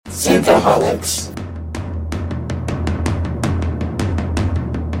Synthaholics.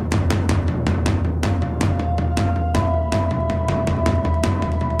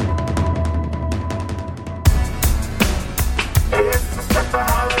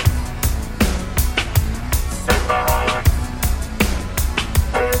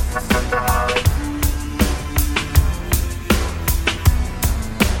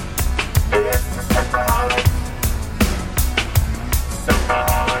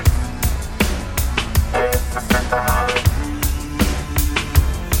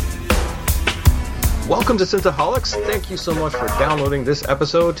 Welcome to Synthaholics. Thank you so much for downloading this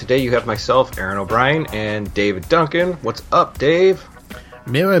episode. Today you have myself, Aaron O'Brien, and David Duncan. What's up, Dave?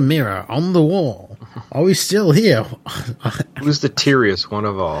 Mirror, mirror on the wall. Are we still here? Who's the teariest one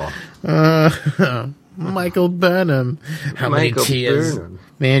of all? Michael Burnham. How many tears? Burnham.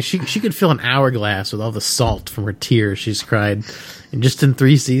 Man, she could fill an hourglass with all the salt from her tears she's cried just in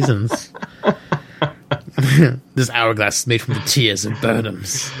 3 seasons. This hourglass is made from the tears of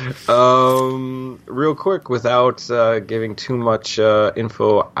Burnhams. Real quick, without giving too much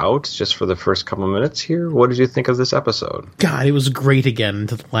info out, just for the first couple of minutes here, what did you think of this episode? God, it was great again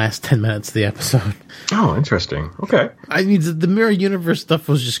until the last 10 minutes of the episode. Oh, interesting. Okay. I mean, the Mirror Universe stuff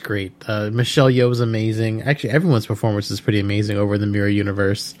was just great. Michelle Yeoh was amazing. Actually, everyone's performance is pretty amazing over in the Mirror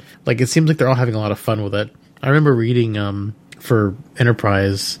Universe. Like, it seems like they're all having a lot of fun with it. I remember reading for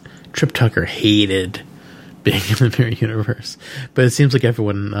Enterprise, Trip Tucker hated being in the Mirror Universe, but it seems like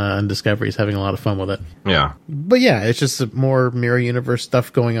everyone on Discovery is having a lot of fun with it. Yeah. But yeah, it's just more Mirror Universe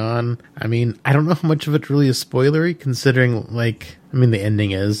stuff going on. I mean, I don't know how much of it really is spoilery, considering, like, I mean, the ending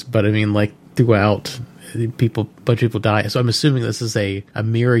is, but I mean, like, throughout, a bunch of people die. So I'm assuming this is a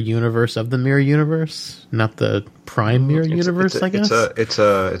Mirror Universe of the Mirror Universe, not the Prime Mirror Universe, I guess? It's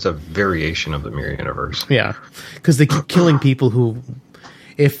a variation of the Mirror Universe. Yeah, because they keep killing people who...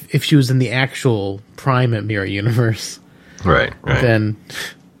 If she was in the actual Prime Mirror Universe, right, then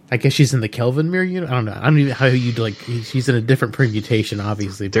I guess she's in the Kelvin Mirror Universe. I don't know. I don't even know how you'd like. She's in a different permutation,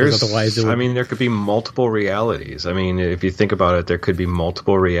 obviously. Because otherwise, it would... I mean, there could be multiple realities. I mean, if you think about it, there could be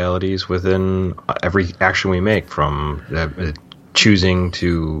multiple realities within every action we make. From choosing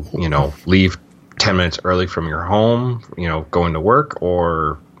to leave 10 minutes early from your home, going to work,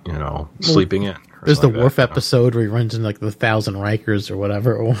 or sleeping in. There's the Worf episode where he runs into like the 1,000 Rikers or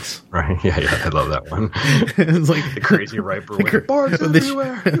whatever it was. Right, yeah, I love that one. It's like the crazy Riker with Borgs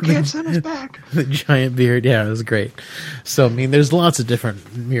everywhere. You can't send us back. The giant beard, yeah, it was great. So, I mean, there's lots of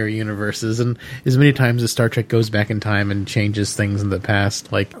different mirror universes, and as many times as Star Trek goes back in time and changes things in the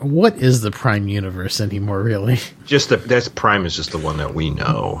past, like, what is the Prime Universe anymore, really? That's Prime is just the one that we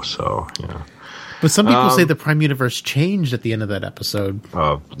know, so, yeah. But some people say the Prime Universe changed at the end of that episode.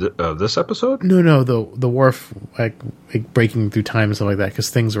 This episode? No, the Worf like breaking through time and stuff like that,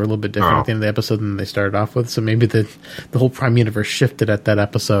 because things were a little bit different at the end of the episode than they started off with. So maybe the whole Prime Universe shifted at that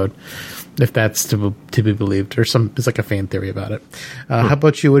episode, if that's to be believed, or it's like a fan theory about it. How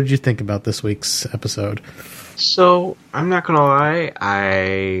about you? What did you think about this week's episode? So, I'm not going to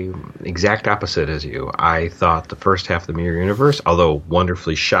lie, exact opposite as you. I thought the first half of the Mirror Universe, although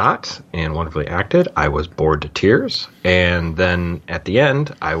wonderfully shot and wonderfully acted, I was bored to tears. And then at the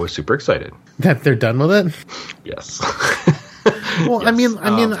end, I was super excited. That they're done with it? Yes. Well, yes. I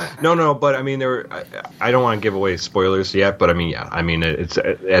mean, no, but I mean, I don't want to give away spoilers yet, but I mean, yeah, I mean, it's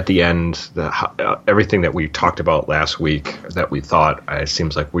at the end, everything that we talked about last week that we thought, it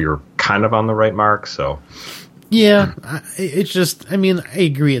seems like we were kind of on the right mark, so... Yeah, it's just, I mean, I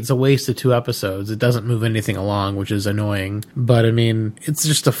agree, it's a waste of 2 episodes. It doesn't move anything along, which is annoying. But, I mean, it's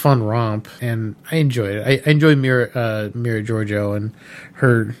just a fun romp, and I enjoyed it. I enjoy Mira Georgiou and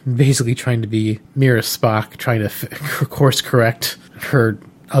her basically trying to be Mira Spock, trying to course correct her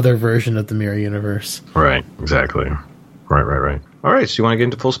other version of the Mirror Universe. Right, exactly. Right. All right, so you want to get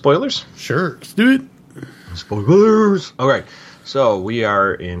into full spoilers? Sure, let's do it. Spoilers! All right. So we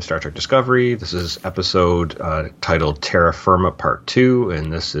are in Star Trek Discovery. This is episode titled Terra Firma Part 2,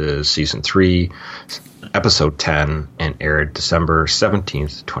 and this is Season 3, Episode 10, and aired December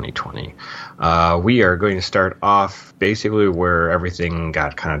 17th, 2020. We are going to start off basically where everything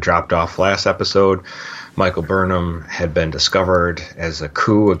got kind of dropped off last episode. Michael Burnham had been discovered as a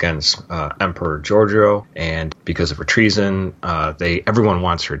coup against Emperor Georgiou, and because of her treason, everyone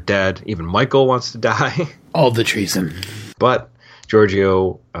wants her dead. Even Michael wants to die. All the treason. But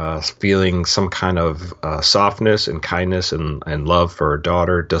Georgiou, feeling some kind of softness and kindness and love for her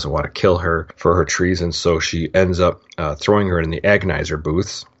daughter, doesn't want to kill her for her treason, so she ends up throwing her in the agonizer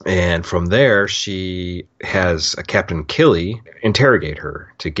booths. And from there, she has Captain Killy interrogate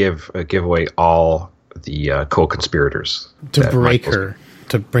her to give away all the co-conspirators. To break her.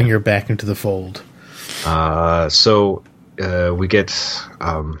 to bring her back into the fold. So we get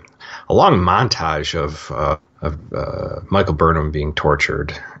a long montage of Michael Burnham being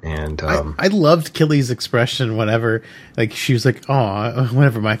tortured, and I loved Killy's expression whenever, like, she was like, "Aw,"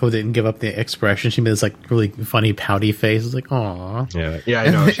 whenever Michael didn't give up the expression, she made this like really funny pouty face. It's like, "Aw," yeah, I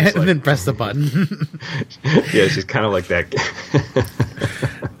know, and then press the button. Yeah, she's kind of like that.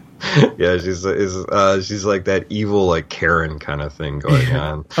 Yeah, she's like that evil, like, Karen kind of thing going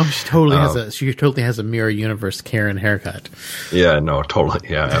on. Oh, she totally has a mirror universe Karen haircut. Yeah, no, totally.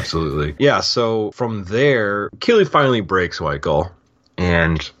 Yeah, absolutely. Yeah, so from there, Keely finally breaks Michael,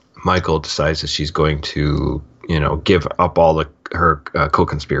 and Michael decides that she's going to, give up all her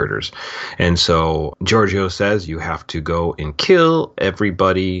co-conspirators. And so Giorgio says, you have to go and kill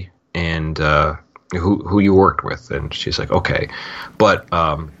everybody and who you worked with. And she's like, okay. But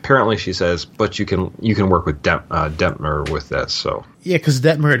apparently she says, but you can work with Detmer with this. So yeah, because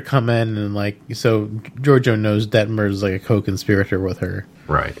Detmer had come in, and so Giorgio knows Detmer's like a co-conspirator with her.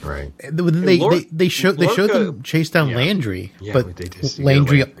 Right. They showed them chase down Landry, but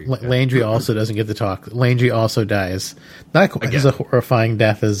Landry also doesn't get to talk. Landry also dies, not quite as a horrifying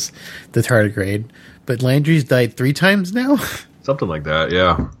death as the tardigrade, but Landry's died 3 times now. Something like that,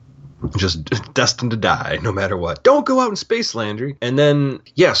 yeah. Just destined to die no matter what. Don't go out in space, Landry. And then,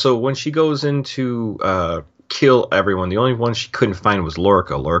 so when she goes in to kill everyone, the only one she couldn't find was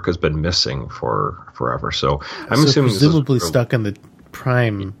Lorca. Lorca's been missing for forever. So I'm assuming presumably stuck in the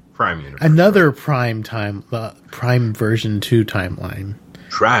Prime universe. Another Prime version 2 timeline.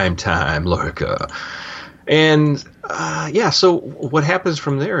 Prime time, Lorca. And so what happens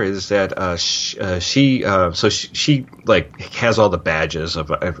from there is that she like has all the badges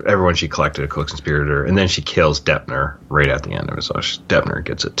of everyone she collected, a co-conspirator, and then she kills Detmer right at the end of it. So Detmer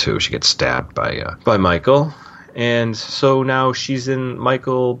gets it too. She gets stabbed by Michael, and so now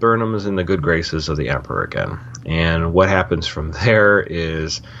Michael Burnham is in the good graces of the Emperor again. And what happens from there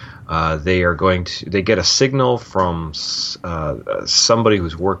is they get a signal from somebody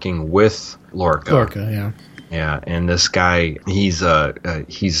who's working with Lorca. Yeah, and this guy, he's at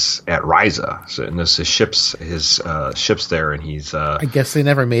Ryza, so, and this is his ship's there, and he's. I guess they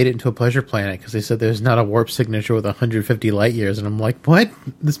never made it into a pleasure planet because they said there's not a warp signature with 150 light years, and I'm like, what?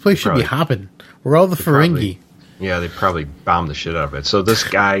 This place should be hopping. We're all the Ferengi. They probably bombed the shit out of it. So this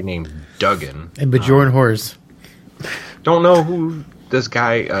guy named Duggan and Bajoran Horrors. Don't know who. This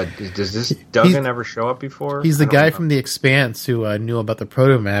guy, does this Duggan ever show up before? He's the guy from The Expanse who knew about the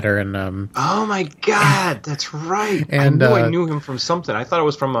protomatter and. Oh my God, that's right! And I knew him from something. I thought it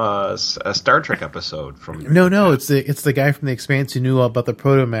was from a Star Trek episode. No, it's the guy from The Expanse who knew about the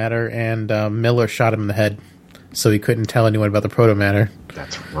protomatter, and Miller shot him in the head, so he couldn't tell anyone about the protomatter.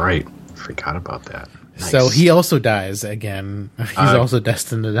 That's right. Forgot about that. Nice. So he also dies again. He's also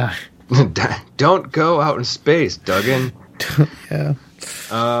destined to die. Don't go out in space, Duggan. Yeah.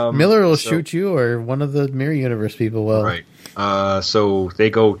 Miller will shoot you, or one of the Mirror Universe people will. Right. So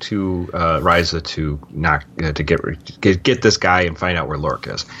they go to Ryza to get this guy and find out where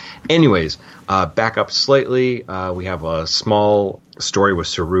Lorca is. Anyways, back up slightly. We have a small story with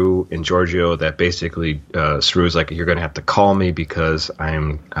Saru and Giorgio that basically Saru's like, you're going to have to call me because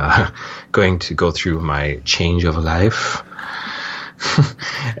I'm going to go through my change of life.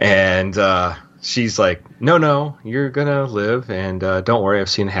 And she's like, no, you're gonna live, and don't worry,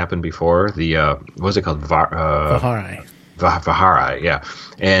 I've seen it happen before. The what's it called? Vahari. Vahari, yeah.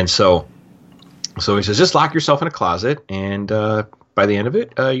 And so he says, just lock yourself in a closet, and by the end of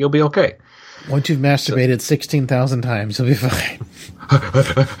it, you'll be okay. Once you've masturbated 16,000 times, you'll be fine.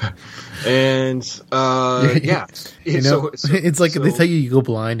 And it's like they tell you go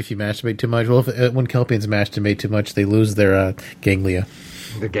blind if you masturbate too much. Well, when Kelpians masturbate too much, they lose their ganglia.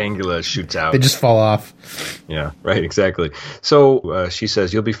 The ganglia shoots out. They just fall off. Yeah, right, exactly. So she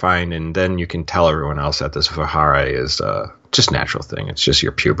says, you'll be fine, and then you can tell everyone else that this Vahara is just a natural thing. It's just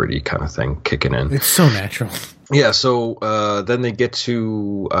your puberty kind of thing kicking in. It's so natural. Yeah, so then they get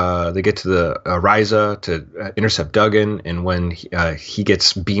to the Ryza to intercept Duggan, and when he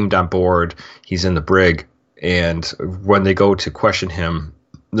gets beamed on board, he's in the brig, and when they go to question him,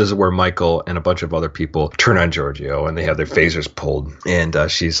 this is where Michael and a bunch of other people turn on Giorgio, and they have their phasers pulled. And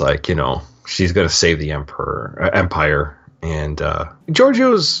she's like, she's going to save the empire. And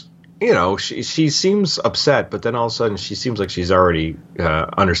Giorgio's, she seems upset, but then all of a sudden she seems like she's already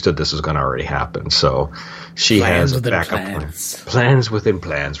understood this is going to already happen. So she has a backup plan. Plans within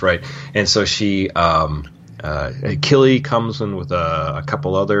plans, right? And so she... Killy comes in with a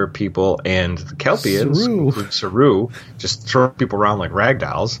couple other people, and the Kelpians, Saru, just throw people around like rag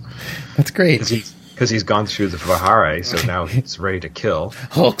dolls. That's great. because he's gone through the Vihare, so now he's ready to kill.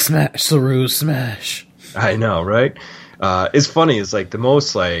 Hulk smash, Saru smash. I know, right? It's funny. It's like the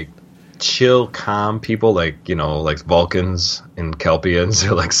most like chill, calm people, like like Vulcans and Kelpians,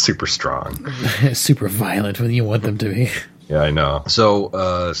 are like super strong, super violent when you want them to be. Yeah, I know.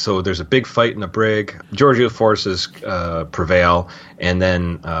 So, so there's a big fight in the brig. Giorgio forces prevail, and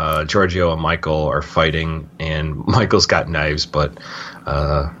then Giorgio and Michael are fighting, and Michael's got knives, but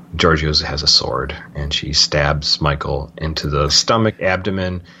Giorgio has a sword, and she stabs Michael into the stomach,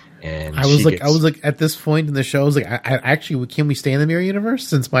 abdomen, and I was like, at this point in the show, I was like, I actually, can we stay in the mirror universe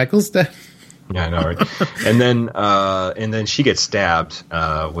since Michael's dead? Yeah, I know, right? and then she gets stabbed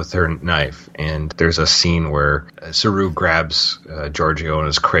with her knife, and there's a scene where Saru grabs Giorgio and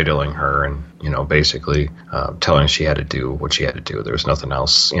is cradling her, and basically telling her she had to do what she had to do. There was nothing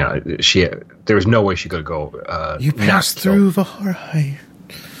else. There was no way she could go. You passed through Vihare.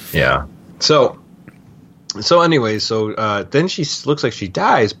 Yeah. So anyway, then she looks like she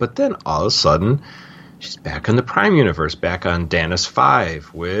dies, but then all of a sudden she's back in the Prime Universe, back on Danis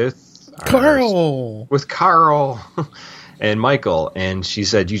 5 with Carl and Michael, and she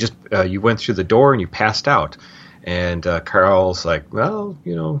said, you went through the door and you passed out, and Carl's like, well,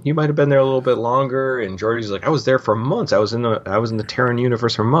 you might have been there a little bit longer, and Georgie's like, I was there for months. I was in the Terran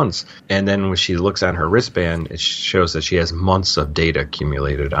universe for months. And then when she looks on her wristband, it shows that she has months of data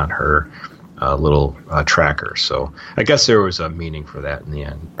accumulated on her little tracker. So I guess there was a meaning for that in the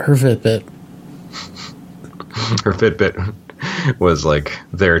end. Her Fitbit was like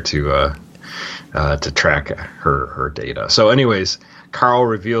there to track her data. So anyways, Carl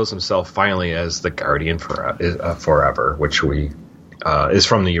reveals himself finally as the Guardian Forever, which is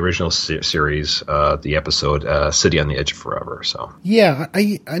from the original series, the episode City on the Edge of Forever. So yeah,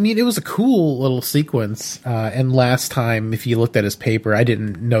 I mean, it was a cool little sequence. And last time, if you looked at his paper, I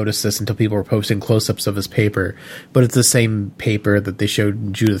didn't notice this until people were posting close-ups of his paper, but it's the same paper that they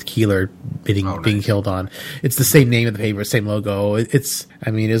showed Judith Keeler being killed on. It's the same name of the paper, same logo. It's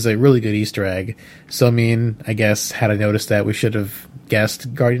a really good Easter egg. So I mean, I guess had I noticed that, we should have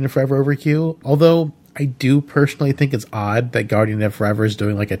guessed Guardian of Forever over Q. Although I do personally think it's odd that Guardian of Forever is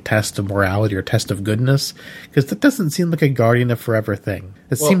doing like a test of morality or a test of goodness, because that doesn't seem like a Guardian of Forever thing.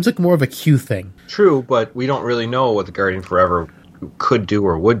 It seems like more of a Q thing. True, but we don't really know what the Guardian Forever could do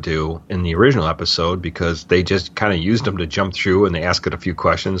or would do in the original episode, because they just kind of used them to jump through, and they ask it a few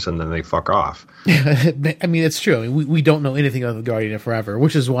questions and then they fuck off. I mean, it's true. I mean, we don't know anything about the Guardian of Forever,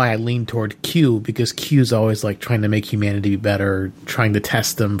 which is why I lean toward Q, because Q's always like trying to make humanity be better, trying to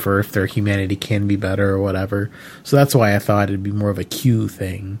test them for if their humanity can be better or whatever. So that's why I thought it'd be more of a Q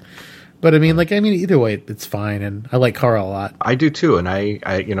thing. But I mean, either way, it's fine, and I like Carl a lot. I do too, and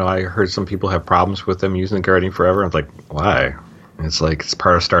I heard some people have problems with them using the Guardian Forever. I'm like, why? It's like, it's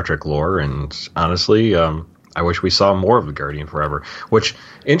part of Star Trek lore, and honestly, I wish we saw more of the Guardian Forever. Which,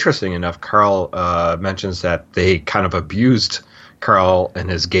 interesting enough, Carl mentions that they kind of abused Carl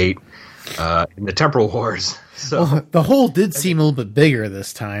and his gate in the Temporal Wars. So the hole did seem a little bit bigger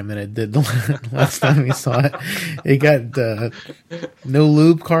this time than it did the last time we saw it. It got no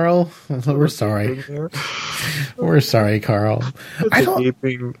lube, Carl. We're sorry. We're sorry, Carl. I don't.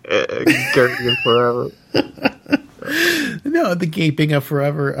 Gaping Guardian Forever. No, the gaping of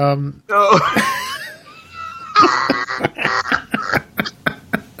Forever. No.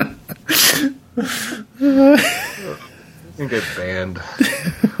 We're gonna get banned.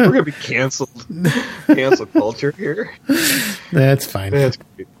 We're gonna be canceled. Cancel culture here. That's fine. That's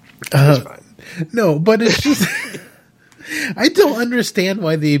fine. No, but it's just I don't understand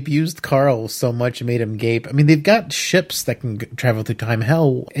why they abused Carl so much and made him gape. I mean, they've got ships that can travel through time.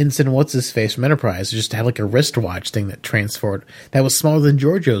 Hell, Ensign What's-His-Face from Enterprise just had like a wristwatch thing that transferred, that was smaller than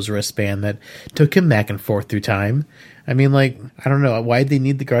Giorgio's wristband, that took him back and forth through time. I mean, like, I don't know. Why'd they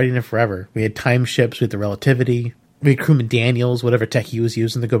need the Guardian of Forever? We had time ships, we had the relativity, we had crewman Daniels, whatever tech he was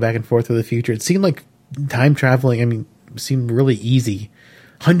using to go back and forth through the future. It seemed like time traveling, seemed really easy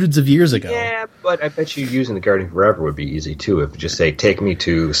hundreds of years ago. Yeah, but I bet you using the Guardian Forever would be easy too. If you just say, take me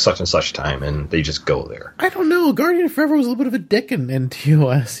to such and such time, and they just go there. I don't know. Guardian Forever was a little bit of a dick in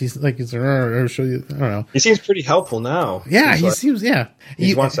TOS. He's I'll show you. I don't know. He seems pretty helpful now. Yeah,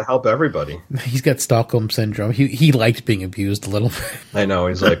 he wants to help everybody. He's got Stockholm Syndrome. He liked being abused a little bit. I know.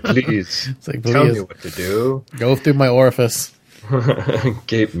 He's like, please, tell me what to do. Go through my orifice.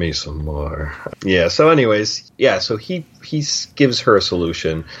 Gape me some more. Yeah, so anyways, so he gives her a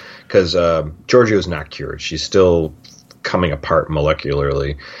solution, because Giorgio's not cured. She's still coming apart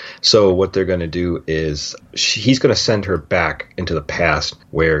molecularly. So what they're going to do is he's going to send her back into the past,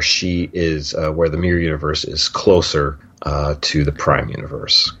 where she is, where the mirror universe is closer to the Prime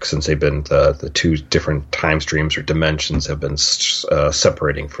universe, since they've been the two different time streams or dimensions have been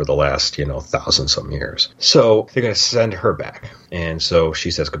separating for the last 1,000 some years. So they're going to send her back, and so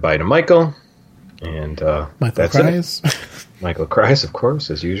she says goodbye to Michael, and Michael cries. Michael cries, of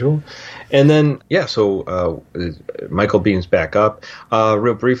course, as usual. And then, so Michael beams back up.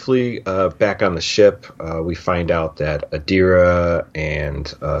 Real briefly, back on the ship, we find out that Adira and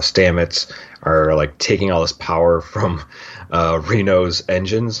Stamets are like taking all this power from Reno's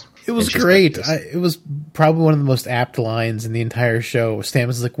engines. It was great. It was probably one of the most apt lines in the entire show. Stamets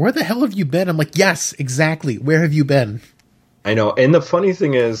is like, "Where the hell have you been?" I'm like, "Yes, exactly. Where have you been?" I know. And the funny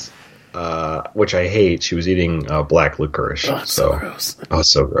thing is, which I hate, she was eating black licorice. Oh, it's so gross. Oh,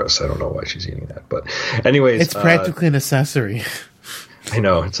 it's so gross. I don't know why she's eating that. But anyways. It's practically an accessory. I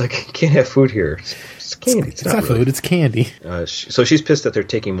know. It's like, you can't have food here. It's candy. It's not food. It's candy. So she's pissed that they're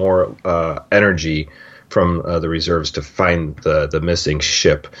taking more energy from the reserves to find the missing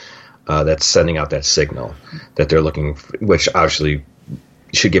ship that's sending out that signal that they're looking for, which obviously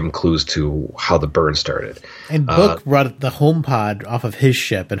should give them clues to how the burn started. And Book brought the home pod off of his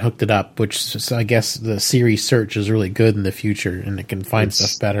ship and hooked it up, which so I guess the Siri search is really good in the future, and it can find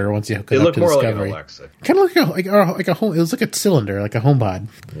stuff better once you hook it up to Discovery. Like Alexa. Kind of like a home. It was like a cylinder, like a home pod.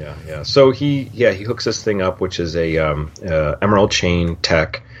 Yeah. So he hooks this thing up, which is a Emerald Chain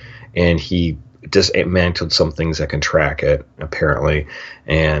tech, and he dismantled some things that can track it apparently.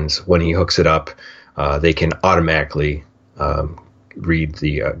 And when he hooks it up, they can automatically read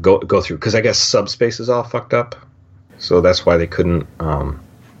the go through, because I guess subspace is all fucked up, so that's why they couldn't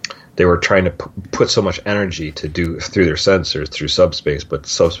they were trying to put so much energy to do through their sensors through subspace, but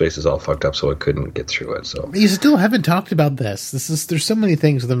subspace is all fucked up, so it couldn't get through it. So you still haven't talked about this. There's so many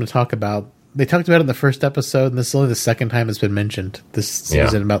things for them to talk about. They talked about it in the first episode, and this is only the second time it's been mentioned this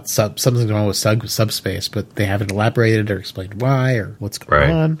season about something wrong with subspace, but they haven't elaborated or explained why or what's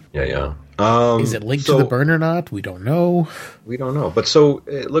going on. Yeah. Is it linked to the burn or not? We don't know. But so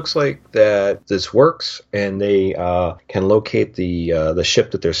it looks like that this works, and they can locate the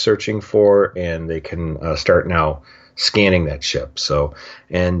ship that they're searching for, and they can start now scanning that ship. So,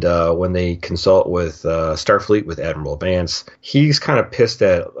 and when they consult with Starfleet, with Admiral Vance, he's kind of pissed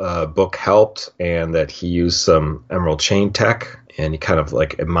that Book helped and that he used some Emerald Chain tech, and he kind of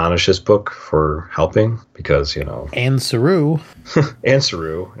like admonishes Book for helping because, And Saru.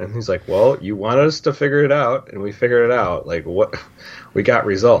 And he's like, well, you wanted us to figure it out, and we figured it out. Like, what? We got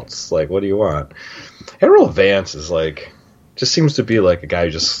results. Like, what do you want? Admiral Vance is like, just seems to be like a guy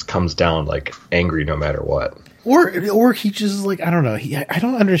who just comes down like angry no matter what. Or he just like, I don't know. I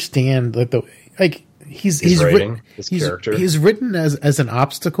don't understand he's writing his character. He's written as an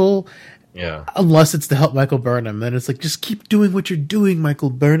obstacle. Yeah. Unless it's to help Michael Burnham, then it's like, just keep doing what you're doing, Michael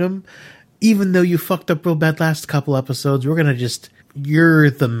Burnham. Even though you fucked up real bad last couple episodes, we're gonna you're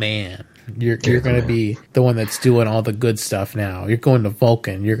the man. You're gonna be the one that's doing all the good stuff now. You're going to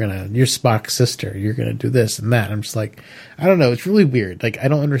Vulcan. You're Spock's sister. You're gonna do this and that. I'm just like, I don't know. It's really weird. Like, I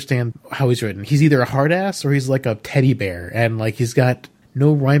don't understand how he's written. He's either a hard ass or he's like a teddy bear, and like he's got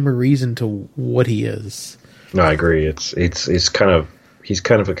no rhyme or reason to what he is. No, I agree. It's kind of. He's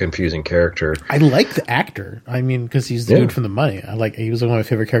kind of a confusing character. I like the actor. I mean, because he's the dude from The Mummy. He was one of my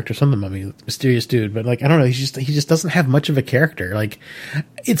favorite characters from The Mummy, mysterious dude. But like, I don't know, he just doesn't have much of a character. Like,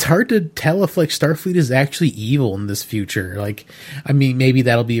 it's hard to tell if like Starfleet is actually evil in this future. Like, I mean, maybe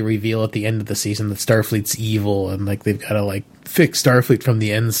that'll be a reveal at the end of the season that Starfleet's evil, and like they've got to like fix Starfleet from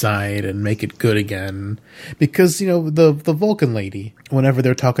the inside and make it good again. Because the Vulcan lady, whenever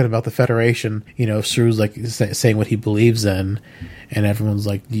they're talking about the Federation, Saru's like saying what he believes in. And everyone's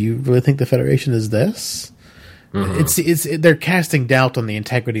like, do you really think the Federation is this? Mm-hmm. They're casting doubt on the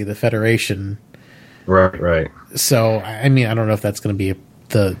integrity of the Federation. Right. So, I mean, I don't know if that's going to be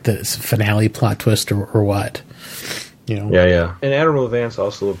the finale plot twist or what. Yeah. And Admiral Vance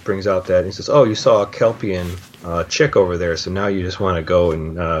also brings out that he says, oh, you saw a Kelpian chick over there, so now you just want to go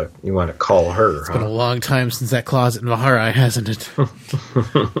and you want to call her. It's been a long time since that closet in Vahara, hasn't it?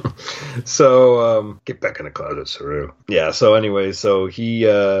 So get back in the closet, Saru. Yeah. So anyway, so he's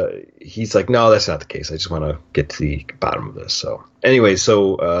like, no, that's not the case. I just want to get to the bottom of this. So anyway,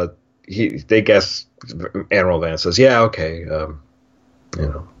 so they guess Admiral Vance says, yeah, okay,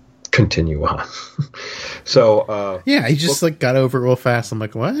 continue on. So he just like got over it real fast. I'm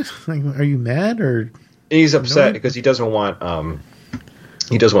like, what? Like, are you mad or? He's upset because he doesn't want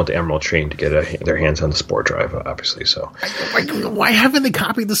he does want the Emerald Chain to get their hands on the Spore Drive, obviously. So, why haven't they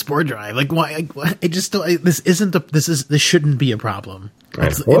copied the Spore Drive? Like, why? It just this shouldn't be a problem. I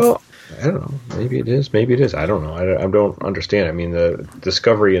don't know. Maybe it is. Maybe it is. I don't know. I don't understand. I mean, the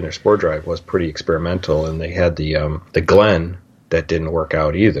Discovery and their Spore Drive was pretty experimental, and they had the Glenn that didn't work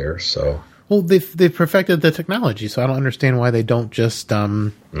out either. So. Well, they've perfected the technology, so I don't understand why they don't just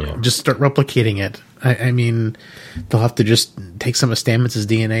start replicating it. I mean, they'll have to just take some of Stamets'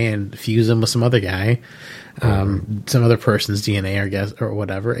 DNA and fuse them with some other guy, some other person's DNA, I guess, or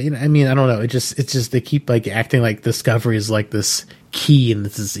whatever. You know, I mean, I don't know. It's just they keep like acting like Discovery is like this key and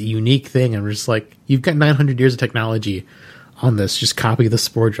this is a unique thing, and we're just like, you've got 900 years of technology on this. Just copy the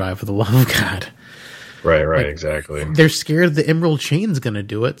Spore Drive for the love of God. Right, like, exactly. They're scared the Emerald Chain's going to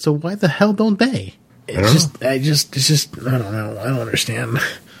do it, so why the hell don't they? I don't know. I don't understand.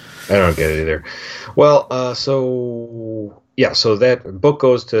 I don't get it either. Well, so that book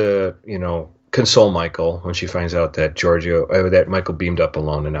goes to, console Michael when she finds out that that Michael beamed up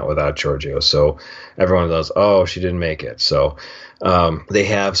alone and not without Giorgio. So everyone knows, she didn't make it. So they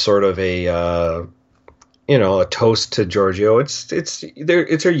have sort of a toast to Giorgio. It's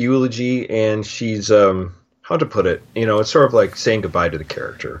her eulogy, and she's how to put it, it's sort of like saying goodbye to the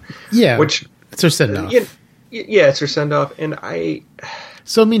character. Yeah, which it's her send off. Yeah, it's her send off, and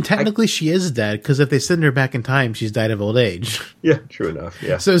So I mean, technically, she is dead because if they send her back in time, she's died of old age. Yeah, true enough.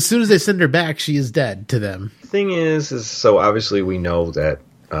 Yeah. So as soon as they send her back, she is dead to them. The thing is so obviously we know that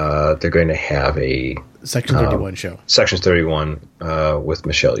they're going to have a Section 31 show. Section 31 with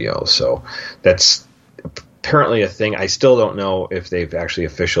Michelle Yeoh. So that's apparently a thing. I still don't know if they've actually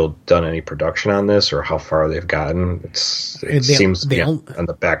done any production on this or how far they've gotten. It seems on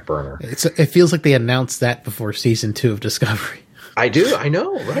the back burner. It feels like they announced that before season 2 of Discovery. I do. I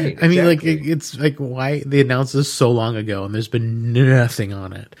know. Right. I mean, like, it's like why they announced this so long ago and there's been nothing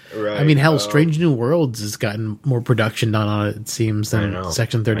on it. Right. I mean, hell, Strange New Worlds has gotten more production done on it seems, than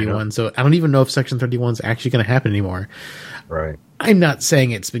Section 31. So I don't even know if Section 31 is actually going to happen anymore. Right. I'm not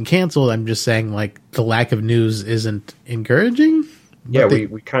saying it's been canceled. I'm just saying, like, the lack of news isn't encouraging. Yeah, we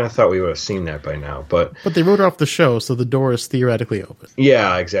kind of thought we would have seen that by now, but they wrote off the show, so the door is theoretically open.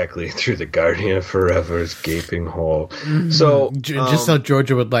 Yeah, exactly. Through the Guardian of Forever's gaping hole. Mm-hmm. So just how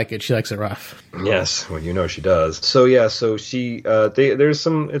Georgia would like it, she likes it rough. Yes, well, she does. So yeah, so she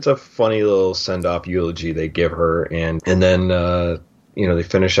it's a funny little send off eulogy they give her, and then they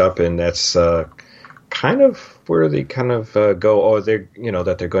finish up, and that's kind of where they kind of go. Oh, they're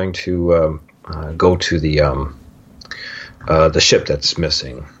that they're going to go to the ship that's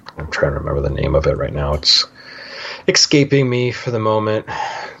missing. I'm trying to remember the name of it right now. It's escaping me for the moment.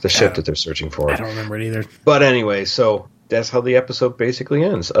 The ship that they're searching for. I don't remember it either. But anyway, so that's how the episode basically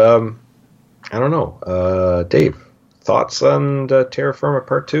ends. I don't know. Dave, thoughts on Terra Firma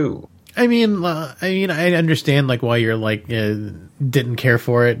Part 2? I mean, I understand like why you're like didn't care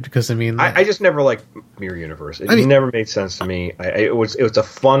for it because I just never liked Mirror Universe. It never made sense to me. It was a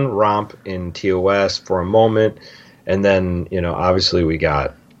fun romp in TOS for a moment. And then, obviously we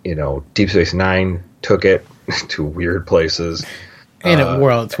got, Deep Space Nine took it to weird places. And it wore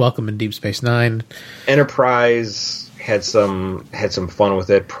out its welcome in Deep Space Nine. Enterprise had some fun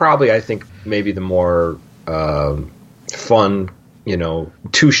with it. Probably, I think, maybe the more fun,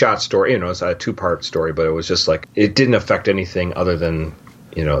 two-shot story. It's a two-part story, but it was just like, it didn't affect anything other than,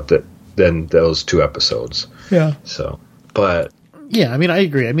 than those 2 episodes. Yeah. So, but... Yeah, I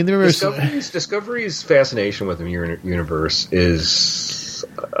agree. Discovery's fascination with the Mirror Universe is,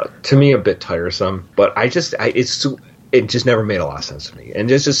 to me, a bit tiresome. But it just never made a lot of sense to me. And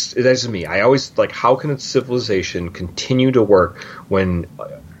that's just me. I always like, how can a civilization continue to work when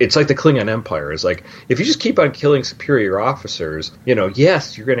it's like the Klingon Empire? Is like, if you just keep on killing superior officers,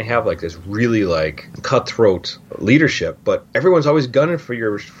 yes, you're going to have like this really like cutthroat leadership, but everyone's always gunning for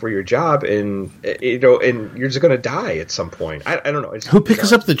your job, and and you're just going to die at some point. I don't know. Who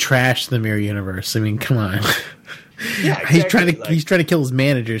picks up the trash in the Mirror Universe? Come on. Yeah, exactly. He's trying to kill his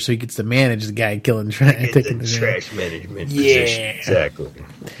manager, so he gets to manage the guy taking the trash management position. Exactly.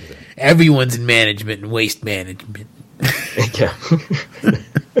 Everyone's in management and waste management. Yeah.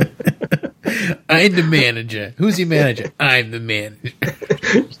 I'm the manager. Who's your manager? I'm the manager.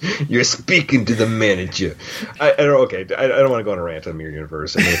 You're speaking to the manager. I don't want to go on a rant on Mirror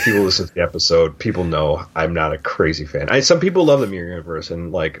Universe. If people listen to the episode, people know I'm not a crazy fan. Some people love the Mirror Universe,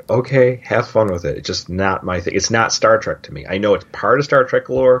 and like, okay, have fun with it. It's just not my thing. It's not Star Trek to me. I know it's part of Star Trek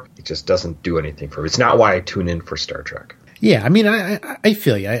lore. It just doesn't do anything for me. It's not why I tune in for Star Trek. Yeah, I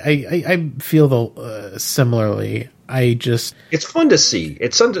feel you. I feel though similarly. It's fun to see.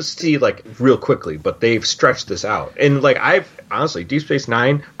 It's fun to see, like, real quickly, but they've stretched this out. And, like, honestly, Deep Space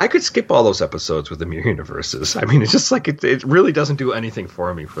Nine, I could skip all those episodes with the Mirror Universes. I mean, it's just like, it really doesn't do anything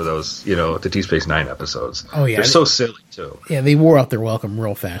for me for those, the Deep Space Nine episodes. Oh, yeah. They're so silly, too. Yeah, they wore out their welcome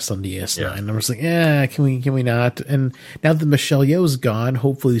real fast on DS9. Yeah. And I was like, can we not? And now that Michelle Yeoh's gone,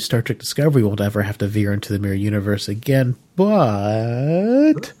 hopefully Star Trek Discovery won't ever have to veer into the Mirror Universe again.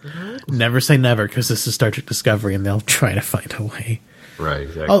 But never say never, because this is Star Trek Discovery and they'll try to find a way. Right,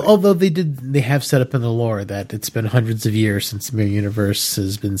 exactly. Although they have set up in the lore that it's been hundreds of years since the Mirror Universe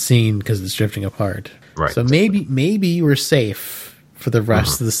has been seen because it's drifting apart. Right. So maybe we're safe for the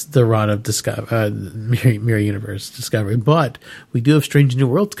rest of the run of Mirror Universe Discovery. But we do have Strange New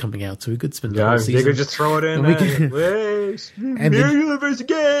Worlds coming out, so we could spend the whole season. They could just throw it in. Mirror Universe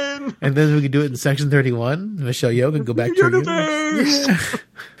again! And then we could do it in Section 31. Michelle Yeoh could go back to her universe. Yeah.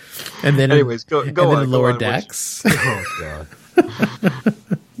 And then, anyways, go and on. Then in Lower Decks. Oh, God.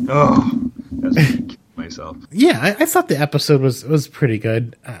 That's myself. Yeah, I thought the episode was pretty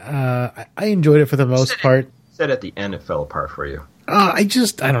good. I enjoyed it for the most part. Said at the end it fell apart for you. I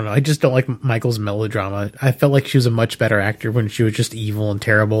don't know. I just don't like Michael's melodrama. I felt like she was a much better actor when she was just evil and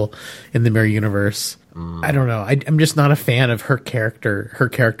terrible in the Mirror Universe. I don't know. I'm just not a fan of her character, her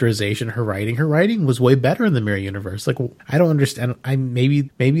characterization, her writing. Her writing was way better in the Mirror Universe. Like, I don't understand. Maybe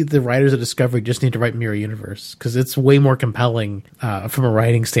the writers of Discovery just need to write Mirror Universe, because it's way more compelling from a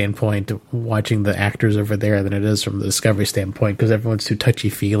writing standpoint watching the actors over there than it is from the Discovery standpoint, because everyone's too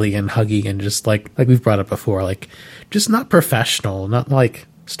touchy-feely and huggy and just like we've brought up before, like just not professional, not like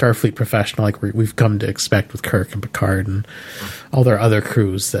Starfleet professional like we've come to expect with Kirk and Picard and all their other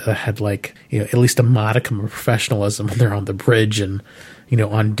crews that had, like, at least a modicum of professionalism when they're on the bridge and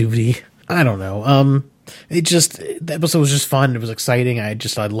on duty. I don't know. The episode was just fun. It was exciting. I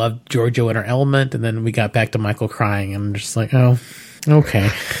loved Giorgio in her element, and then we got back to Michael crying, and I'm just like, oh, okay.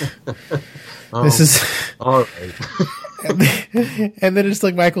 This is all right. And then it's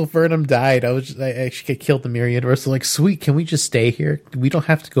like Michael Burnham died. I should get killed in the Mirror Universe. So, like, sweet, can we just stay here? We don't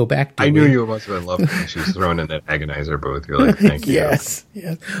have to go back. I knew you must have loved when she was thrown in that agonizer booth. You're like, thank you. Yes.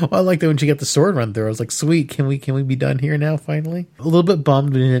 Well, I liked that when she got the sword run through. I was like, sweet, can we be done here now? Finally, a little bit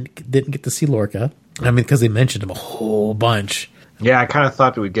bummed we didn't get to see Lorca. I mean, because they mentioned him a whole bunch. Yeah, I kind of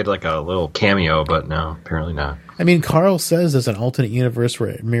thought that we'd get like a little cameo, but no, apparently not. I mean, Carl says there's an alternate universe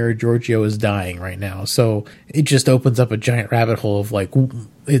where Mirror Giorgio is dying right now, so it just opens up a giant rabbit hole of, like,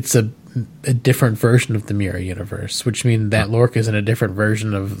 it's a different version of the Mirror Universe, which means that Lorca is in a different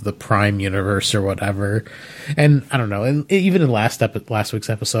version of the Prime Universe or whatever. And I don't know. And even in last week's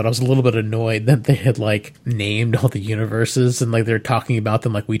episode, I was a little bit annoyed that they had, like, named all the universes and, like, they're talking about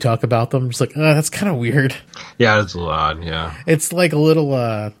them like we talk about them. Just like, that's kind of weird. Yeah, it's a little odd. Yeah, it's like a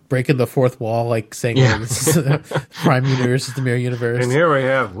little breaking the fourth wall, like saying this is Prime Universe is the Mirror Universe. And here we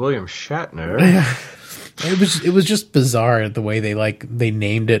have William Shatner. Yeah. It was just bizarre the way they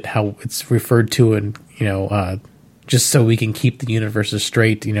named it, how it's referred to, and just so we can keep the universes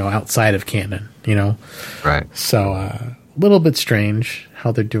straight, outside of canon, Right. So a little bit strange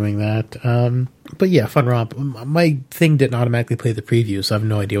how they're doing that. But yeah, fun romp. My thing didn't automatically play the preview, so I have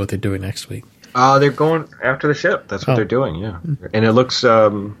no idea what they're doing next week. They're going after the ship. That's what they're doing. Yeah, and it looks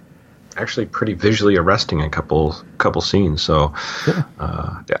actually pretty visually arresting in a couple scenes. So cool.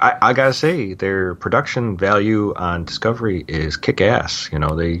 I gotta say, their production value on Discovery is kick-ass.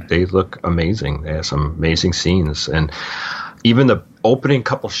 They look amazing. They have some amazing scenes, and even the opening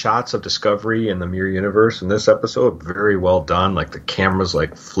couple shots of Discovery and the Mirror Universe in this episode, very well done. Like, the camera's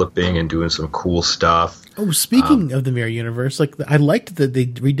like flipping and doing some cool stuff. Oh, speaking of the Mirror Universe, like, I liked that they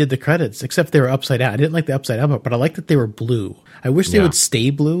redid the credits, except they were upside down. I didn't like the upside down, but I liked that they were blue. I wish they would stay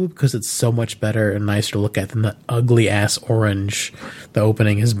blue, because it's so much better and nicer to look at than the ugly ass orange the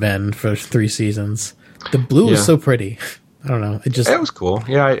opening has been for 3 seasons. The blue is so pretty. I don't know. It was cool.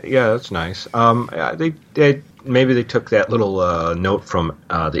 Yeah, that's nice. Maybe they took that little note from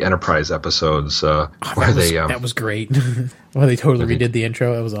the Enterprise episodes that was great. Well, they totally redid the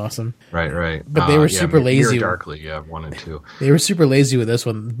intro. That was awesome. Right. But they were super lazy. Mirror Darkly, 1 and 2. They were super lazy with this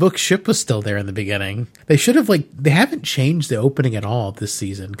one. Book Ship was still there in the beginning. They should have, they haven't changed the opening at all this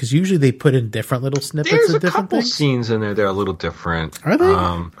season, because usually they put in different little snippets of different things. There's a couple scenes in there that are a little different. Are they?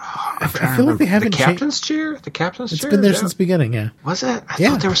 I feel like they haven't changed. The captain's chair? It's been there since the beginning, yeah. Was it? I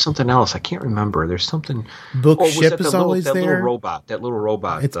thought there was something else. I can't remember. There's something. Book Ship is always there. That little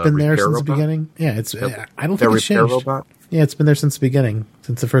robot. It's been there since the beginning. Yeah, I don't think it's changed. Robot? Yeah, it's been there since the beginning,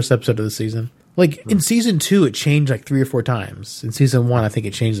 since the first episode of the season. Like in season 2, it changed like 3 or 4 times. In season 1, I think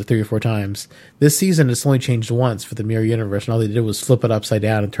it changed it 3 or 4 times. This season, it's only changed once for the Mirror Universe, and all they did was flip it upside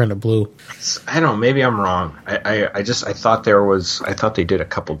down and turn it blue. I don't know. Maybe I'm wrong. I thought they did a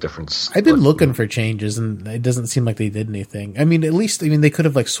couple different. I've been looking for changes, and it doesn't seem like they did anything. I mean, at least they could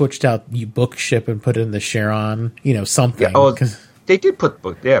have like switched out Bookship and put in the Sharon, something. Yeah, they did put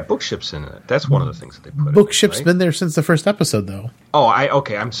Bookships in it. That's one of the things that they put. Bookship's in, right? been there since the first episode, though. Oh,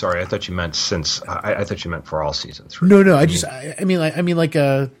 okay. I'm sorry. I thought you meant since. I thought you meant for all season 3. No. I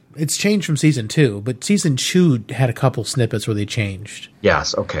mean, it's changed from season 2, but season 2 had a couple snippets where they changed.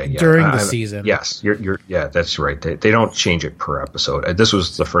 Yes. Okay. Yeah. During the season. Yes. Yeah. That's right. They don't change it per episode. This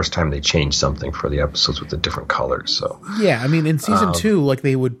was the first time they changed something for the episodes with the different colors. So. Yeah. I mean, in season 2, like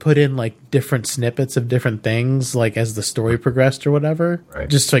they would put in like different snippets of different things, like as the story progressed or whatever. Right.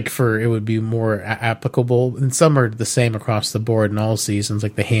 Just like it would be more applicable. And some are the same across the board in all seasons,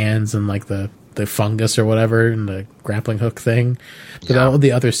 like the hands and like the fungus or whatever and the grappling hook thing. But all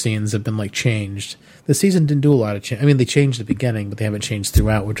the other scenes have been like changed. The season didn't do a lot of change. I mean, they changed at the beginning, but they haven't changed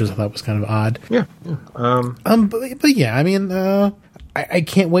throughout, which I thought was kind of odd. Yeah. But yeah, I mean, I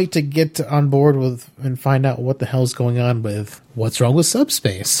can't wait to get on board with and find out what the hell's going on with what's wrong with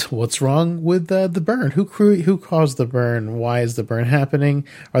Subspace. What's wrong with the burn? Who caused the burn? Why is the burn happening?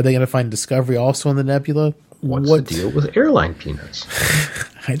 Are they going to find Discovery also in the nebula? What's the deal with airline peanuts?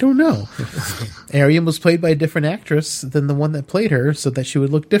 I don't know. Arian was played by a different actress than the one that played her, so that she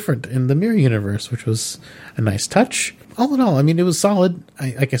would look different in the Mirror Universe, which was a nice touch. All in all, I mean, it was solid.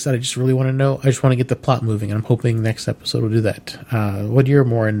 Like I said, I just really want to know. I just want to get the plot moving, and I'm hoping next episode will do that. What are your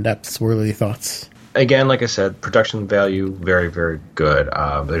more in-depth, swirly thoughts? Again, like I said, production value, very, very good.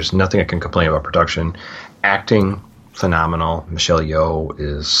 There's nothing I can complain about production. Acting, phenomenal. Michelle Yeoh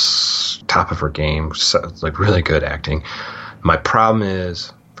is top of her game, so, like really good acting. My problem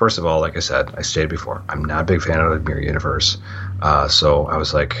is, first of all, like I said, I stated before, I'm not a big fan of the Mirror Universe, so I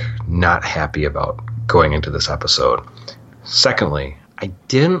was like not happy about going into this episode. Secondly, I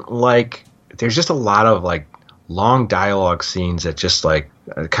didn't like. There's just a lot of like long dialogue scenes that just like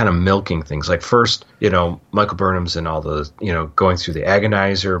kind of milking things. Like first, Michael Burnham's in all the, going through the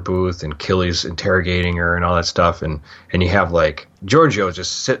agonizer booth and Killy's interrogating her and all that stuff. And you have like Giorgio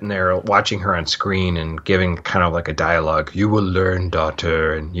just sitting there watching her on screen and giving kind of like a dialogue. You will learn,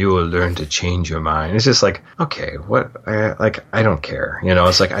 daughter, and you will learn to change your mind. It's just like, okay, what? I don't care.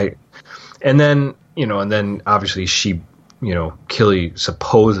 It's like and then obviously she, Killy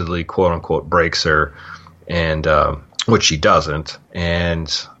supposedly quote unquote breaks her and, which she doesn't. And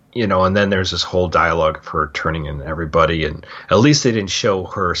then there's this whole dialogue of her turning in everybody. And at least they didn't show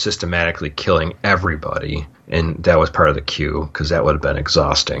her systematically killing everybody. And that was part of the cue, because that would have been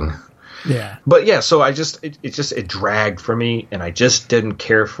exhausting. Yeah. But yeah, so it dragged for me, and I just didn't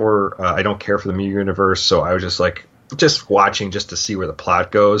care for, I don't care for the Mirror Universe. So I was just like, just watching just to see where the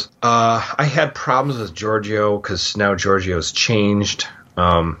plot goes. I had problems with Giorgio, because now Giorgio's changed,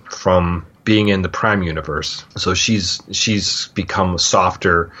 from being in the Prime Universe. So she's become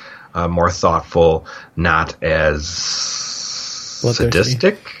softer, more thoughtful, not as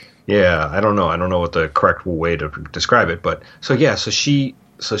sadistic. Yeah, I don't know. I don't know what the correct way to describe it, but so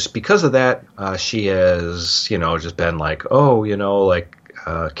because of that, she has, just been like, Kelpians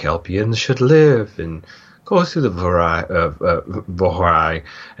should live and go through the Vohrai,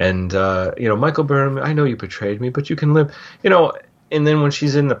 and Michael Burnham, I know you betrayed me, but you can live, And then when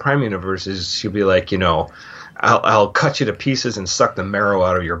she's in the Prime Universes, she'll be like, I'll cut you to pieces and suck the marrow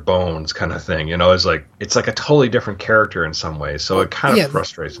out of your bones, kind of thing. It's like a totally different character in some ways. So it kind of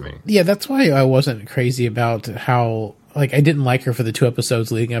frustrates me. Yeah, that's why I wasn't crazy about how, like, I didn't like her for the 2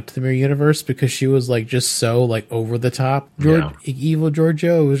 episodes leading up to the Mirror Universe, because she was like just so like over the top. Evil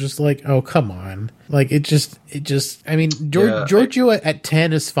Giorgio was just like, oh, come on. Like it just. I mean, Giorgio at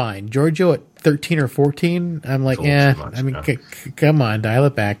 10 is fine. Giorgio at 13 or 14, I'm like, come on, dial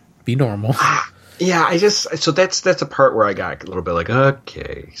it back, be normal. Yeah, so that's a part where I got a little bit like,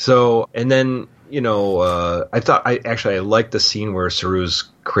 okay. So, and then, I liked the scene where Saru's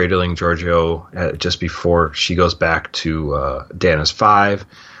cradling Giorgio just before she goes back to Dana's 5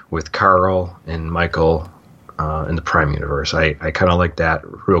 with Carl and Michael in the Prime Universe. I kind of like that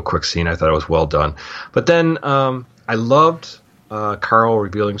real quick scene. I thought it was well done. But then I loved Carl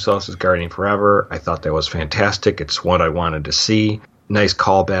revealing himself as Guardian Forever. I thought that was fantastic. It's what I wanted to see. Nice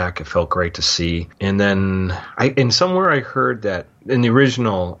callback. It felt great to see. And then somewhere I heard that in the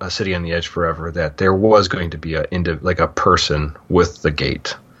original City on the Edge Forever that there was going to be a person with the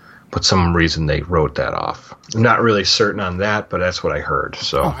gate, but some reason they wrote that off. I'm not really certain on that, but that's what I heard.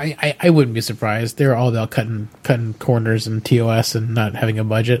 So I wouldn't be surprised. They're all about cutting corners in TOS and not having a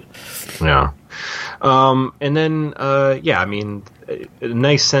budget. Yeah. And then, I mean, a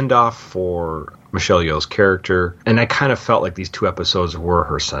nice send-off for Michelle Yeoh's character. And I kind of felt like these 2 episodes were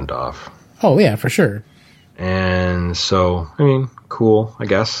her send-off. Oh, yeah, for sure. And so, I mean, cool, I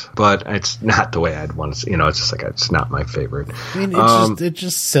guess. But it's not the way I'd want to see. It's just like, it's not my favorite. I mean, it's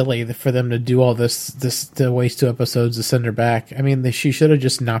just silly for them to do all this to waste 2 episodes to send her back. I mean, she should have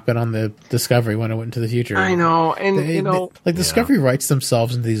just not been on the Discovery when it went into the future. I know, and Discovery writes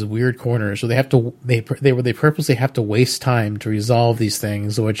themselves into these weird corners, so they have to they purposely have to waste time to resolve these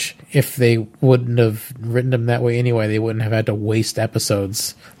things. Which, if they wouldn't have written them that way anyway, they wouldn't have had to waste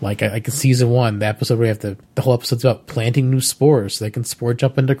episodes. Like in season 1, the episode where the whole episode's about planting new spores so they can spore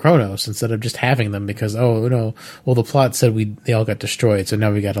jump into Kronos instead of just having them because the plot said they all got destroyed, so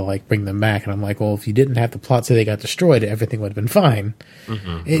now we got to bring them back. And I'm like, well, if you didn't have the plot say they got destroyed, everything would have been fine.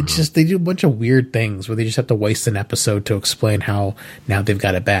 Just they do a bunch of weird things where they just have to waste an episode to explain how now they've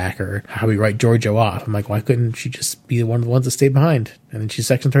got it back or how we write Giorgio off. I'm like, why couldn't she just be one of the ones that stayed behind? And then she's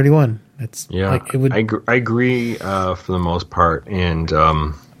Section 31. I agree for the most part, and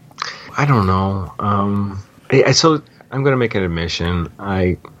I don't know. So I'm going to make an admission.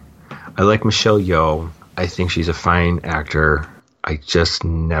 I like Michelle Yeoh. I think she's a fine actor. I just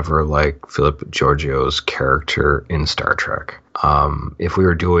never liked Philip Giorgio's character in Star Trek. If we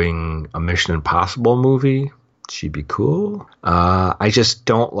were doing a Mission Impossible movie, she'd be cool. I just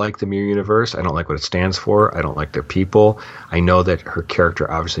don't like the Mirror Universe. I don't like what it stands for. I don't like their people. I know that her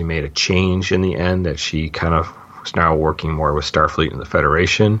character obviously made a change in the end, that she kind of was now working more with Starfleet and the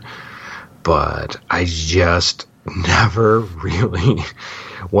Federation. But I just never really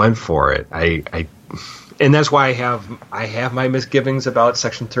went for it. And that's why I have my misgivings about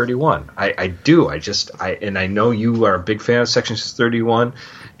Section 31. I do. I know you are a big fan of Section 31,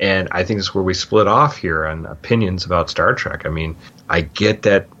 and I think it's where we split off here on opinions about Star Trek. I mean, I get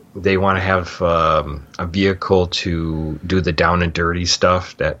that they want to have a vehicle to do the down and dirty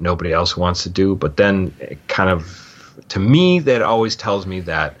stuff that nobody else wants to do, but then it kind of, to me, that always tells me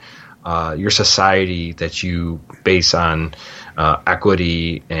that your society that you base on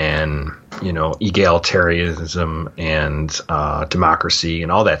equity and egalitarianism and democracy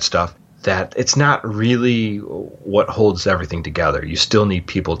and all that stuff, that it's not really what holds everything together. You still need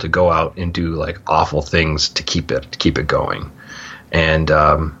people to go out and do awful things to keep it going, and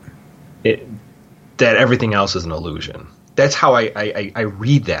that everything else is an illusion. That's how I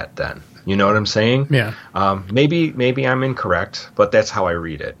read that. Then you know what I'm saying? Yeah. Maybe I'm incorrect, but that's how I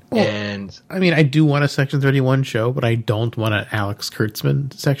read it. Well, and I mean, I do want a Section 31 show, but I don't want an Alex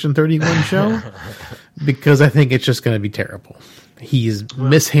Kurtzman Section 31 show because I think it's just going to be terrible. He's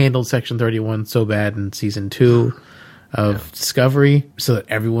mishandled Section 31 so bad in season 2 of Discovery, so that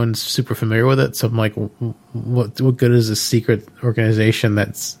everyone's super familiar with it. So I'm like, what good is a secret organization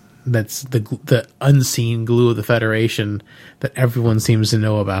that's the unseen glue of the Federation that everyone seems to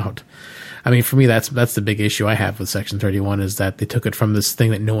know about? I mean, for me, that's the big issue I have with Section 31 is that they took it from this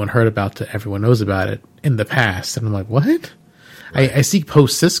thing that no one heard about to everyone knows about it in the past. And I'm like, what? Right. I see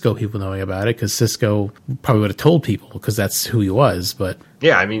post-Cisco people knowing about it because Cisco probably would have told people because that's who he was. But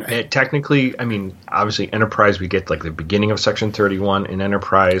yeah, I mean, technically, I mean, obviously, Enterprise, we get the beginning of Section 31 in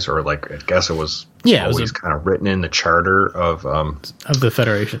Enterprise, or I guess it was always kind of written in the charter of the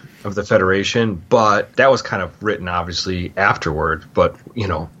Federation. Of the Federation, but that was kind of written obviously afterward. But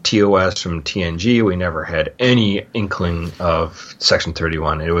TOS from TNG, we never had any inkling of Section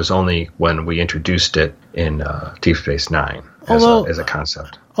 31. It was only when we introduced it in Deep Space Nine as a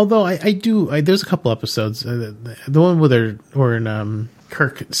concept. Although there's a couple episodes, the one where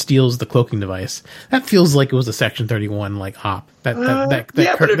Kirk steals the cloaking device. That feels like it was a Section 31 op. But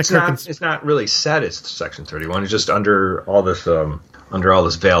it's not really said it's Section 31. It's just under all this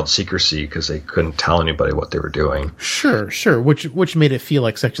veiled secrecy because they couldn't tell anybody what they were doing. Sure. Which made it feel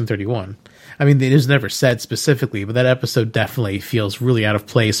like Section 31. I mean, it is never said specifically, but that episode definitely feels really out of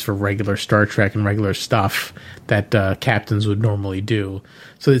place for regular Star Trek and regular stuff that captains would normally do.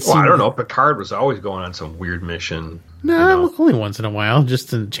 So I don't know. Picard was always going on some weird mission. No, only once in a while,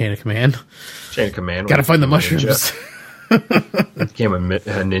 just in Chain of Command. Chain of Command. Got to find the mushrooms. Became a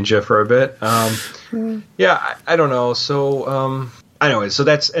ninja for a bit. Yeah, I don't know. So, anyway, so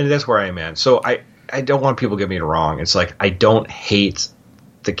that's where I am at. So I don't want people to get me wrong. It's like I don't hate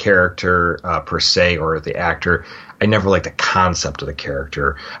the character per se or the actor. I never liked the concept of the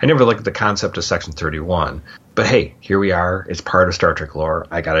character. I never liked the concept of Section 31. But hey, here we are. It's part of Star Trek lore.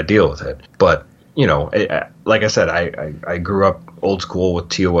 I got to deal with it. But you know, like I said, I grew up old school with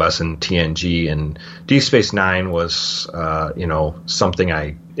TOS and TNG, and Deep Space Nine was, you know,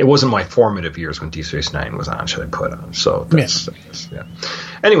 something it wasn't my formative years when Deep Space Nine was on, should I put on. So that's, yeah.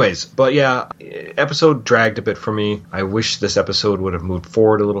 Anyways, but yeah, episode dragged a bit for me. I wish this episode would have moved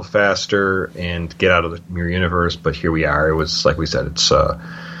forward a little faster and get out of the Mirror Universe, but here we are. It was, like we said,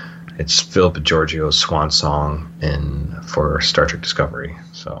 it's Philip Giorgio's swan song for Star Trek Discovery.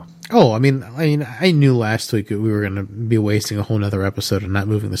 So. Oh, I mean, I knew last week we were going to be wasting a whole nother episode and not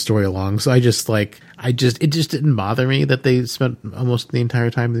moving the story along. So it just didn't bother me that they spent almost the entire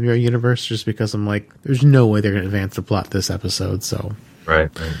time in the Mirror Universe, just because I'm like, there's no way they're going to advance the plot this episode. So, right.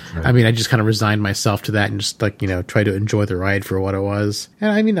 I mean, I just kind of resigned myself to that and just, like, you know, try to enjoy the ride for what it was. And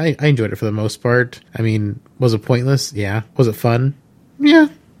I mean, I enjoyed it for the most part. I mean, was it pointless? Yeah. Was it fun? Yeah,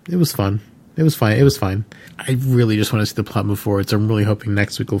 it was fun. It was fine. It was fine. I really just want to see the plot move forward, so I'm really hoping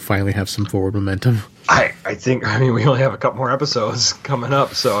next week we'll finally have some forward momentum. I think, we only have a couple more episodes coming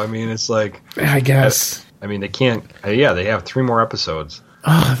up, so, I mean, it's like... I guess. I mean, they can't... yeah, they have 3 more episodes.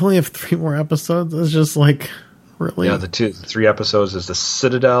 Oh, I only have 3 more episodes? It's just like, really? Yeah, the 3 episodes is The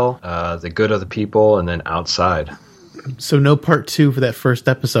Citadel, The Good of the People, and then Outside. So no part 2 for that first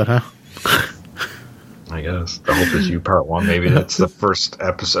episode, huh? I guess. The Hope Is You Part 1. Maybe that's the first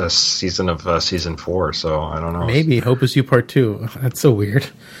season of Season 4, so I don't know. Maybe Hope Is You Part 2. That's so weird.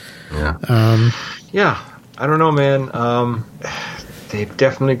 Yeah. Yeah, I don't know, man. They've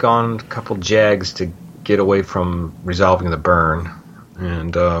definitely gone a couple jags to get away from resolving the burn.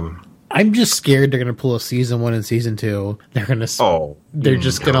 And I'm just scared they're going to pull a Season 1 and Season 2. They're going to... they're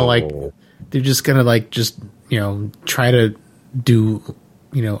just going to, like... They're just going to, like, just, you know, try to do...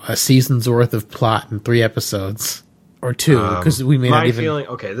 you know, a season's worth of plot in 3 episodes or 2, because we may not even... feeling,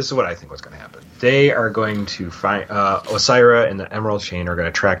 okay, this is what I think what's going to happen. They are going to find Osyraa and the Emerald Chain are going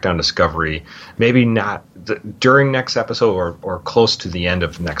to track down Discovery, maybe not during next episode or close to the end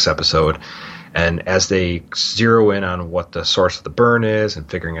of next episode. And as they zero in on what the source of the burn is and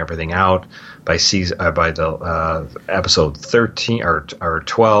figuring everything out by the episode 13 or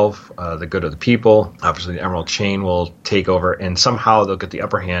 12, The Good of the People, obviously the Emerald Chain will take over, and somehow they'll get the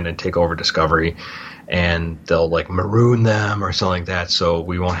upper hand and take over Discovery, and they'll like maroon them or something like that, so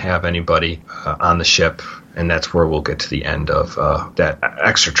we won't have anybody on the ship. And that's where we'll get to the end of that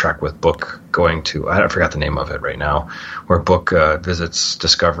extra trek with Book going to, I forgot the name of it right now, where Book visits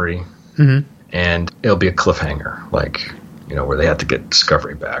Discovery. Mm-hmm. And it'll be a cliffhanger, like, you know, where they have to get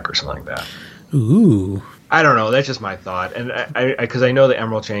Discovery back or something like that. Ooh. I don't know. That's just my thought. And because I know the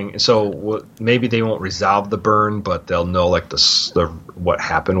Emerald Chain, so maybe they won't resolve the burn, but they'll know, like, the what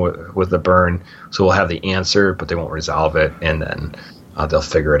happened with the burn. So we'll have the answer, but they won't resolve it. And then they'll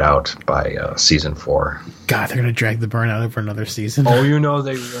figure it out by Season 4. God, they're going to drag the burn out over another season. Oh, you know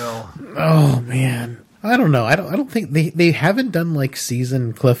they will. Oh, man. I don't know. I don't think they haven't done like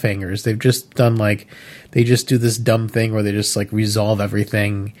season cliffhangers. They've just done like, they just do this dumb thing where they just like resolve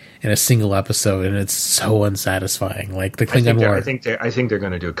everything in a single episode, and it's so unsatisfying. Like the Klingon War. I think they're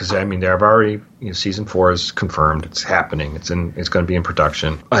going to do it, because I mean they've already, you know, Season 4 is confirmed. It's happening. It's going to be in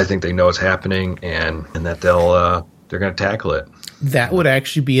production. I think they know it's happening, and that they're going to tackle it. That would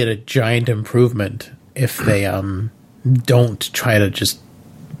actually be a giant improvement if they don't try to just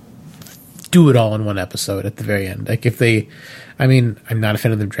do it all in one episode at the very end. Like if they, I mean, I'm not a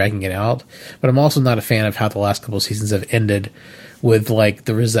fan of them dragging it out, but I'm also not a fan of how the last couple of seasons have ended with like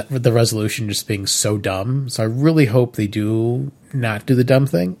the resolution just being so dumb. So I really hope they do not do the dumb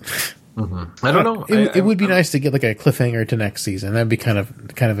thing. Mm-hmm. I don't know. It would be nice to get like a cliffhanger to next season. That'd be kind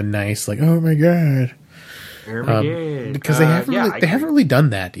of a nice, like, oh my god. Because they haven't really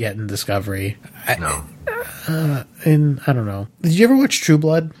done that yet in Discovery. No. And I don't know. Did you ever watch True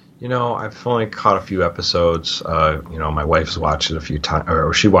Blood? You know, I've only caught a few episodes. You know, my wife's watched it a few times,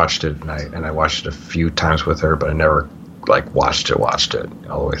 or she watched it, and I watched it a few times with her, but I never like watched it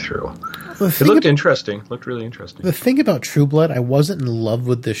all the way through. It looked interesting. Looked really interesting. The thing about True Blood, I wasn't in love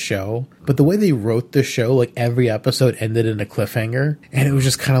with the show, but the way they wrote the show, like every episode ended in a cliffhanger, and it was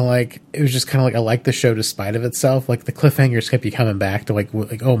just kind of like I liked the show despite of itself. Like the cliffhangers kept you coming back to like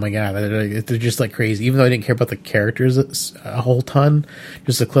oh my god, they're just like crazy. Even though I didn't care about the characters a whole ton,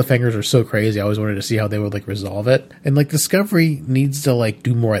 just the cliffhangers are so crazy. I always wanted to see how they would like resolve it, and like Discovery needs to like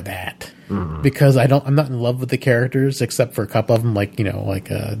do more of that. Mm-hmm. Because I'm not in love with the characters except for a couple of them, like, you know, like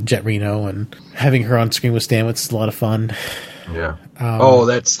Jet Reno, and having her on screen with Stamets is a lot of fun. Yeah.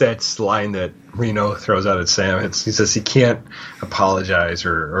 That's the line that Reno throws out at Sam. He says he can't apologize,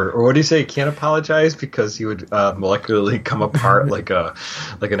 or what do you say? He can't apologize because he would molecularly come apart like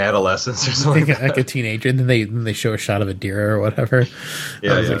an adolescence or something, like a teenager. And then they show a shot of a deer or whatever.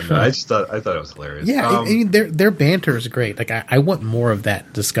 I thought it was hilarious. Yeah, I mean their banter is great. Like I want more of that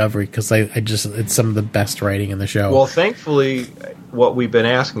in Discovery because it's some of the best writing in the show. Well, thankfully, what we've been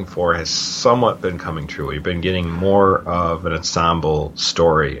asking for has somewhat been coming true. We've been getting more of an ensemble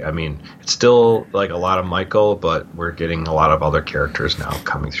story. I mean, it's still like a lot of Michael, but we're getting a lot of other characters now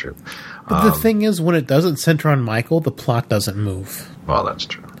coming through. But the thing is, when it doesn't center on Michael, the plot doesn't move. Well, that's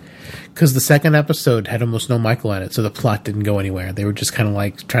true. Because the second episode had almost no Michael in it, so the plot didn't go anywhere. They were just kind of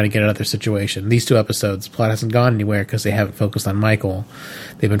like trying to get out of their situation. These 2 episodes, the plot hasn't gone anywhere because they haven't focused on Michael.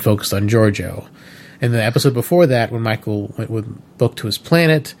 They've been focused on Giorgio. And the episode before that, when Michael went with Book to his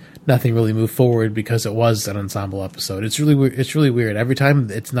planet, nothing really moved forward because it was an ensemble episode. It's really weird. It's really weird. Every time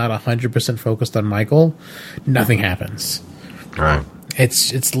it's not 100% focused on Michael, nothing happens. Right.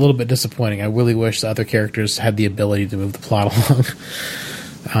 It's a little bit disappointing. I really wish the other characters had the ability to move the plot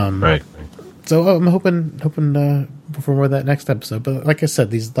along. Right. So I'm hoping for more of that next episode. But like I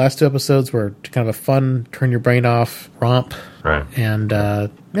said, these last 2 episodes were kind of a fun, turn your brain off romp. Right. And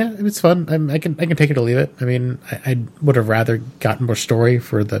it's fun. I can take it or leave it. I mean, I would have rather gotten more story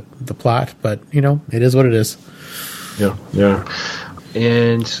for the plot, but it is what it is. Yeah.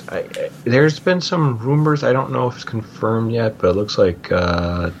 And there's been some rumors. I don't know if it's confirmed yet, but it looks like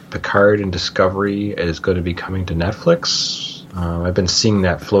Picard and Discovery is going to be coming to Netflix. I've been seeing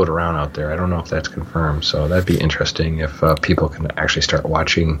that float around out there. I don't know if that's confirmed, so that'd be interesting if people can actually start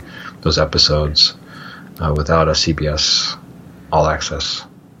watching those episodes without a CBS All Access.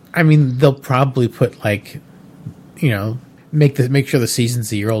 I mean, they'll probably put make sure the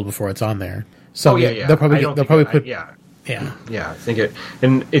season's a year old before it's on there. So they'll probably put. Yeah, I think it,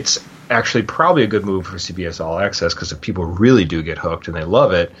 and it's actually probably a good move for CBS All Access because if people really do get hooked and they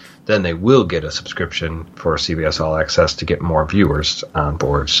love it, then they will get a subscription for CBS All Access to get more viewers on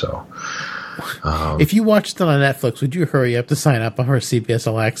board. So, if you watched it on Netflix, would you hurry up to sign up for CBS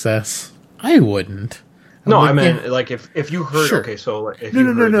All Access? I wouldn't. I mean, like if you heard, sure. Okay, so if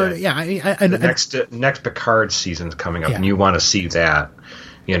no, yeah, I the next Picard season's coming up, and you want to see that.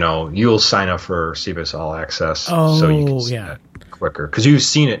 You'll sign up for CBS All Access so you can see that quicker. Because you've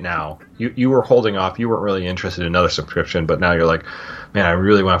seen it now. You were holding off. You weren't really interested in another subscription, but now you're like, man, I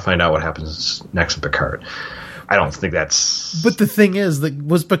really want to find out what happens next in Picard. I don't think that's... But the thing is,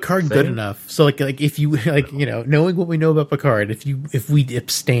 was Picard good enough? So, if you, knowing what we know about Picard, if we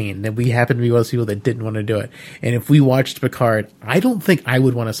abstain, then we happen to be one of those people that didn't want to do it. And if we watched Picard, I don't think I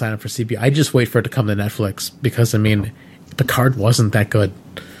would want to sign up for CBS. I just wait for it to come to Netflix because, Picard wasn't that good.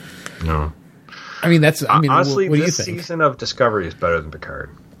 No. Honestly, what do you think? This season of Discovery is better than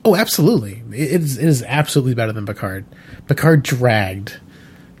Picard. Oh, absolutely. It is absolutely better than Picard. Picard dragged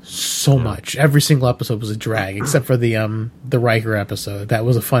so much. Every single episode was a drag, except for the Riker episode. That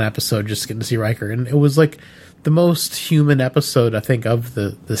was a fun episode, just getting to see Riker. And it was like the most human episode, I think, of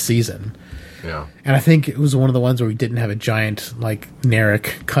the season. Yeah. And I think it was one of the ones where we didn't have a giant,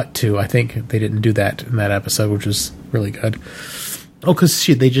 Narek cut to. I think they didn't do that in that episode, which was really good. Oh, because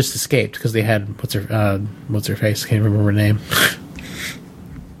they just escaped, because they had, what's her face? I can't remember her name.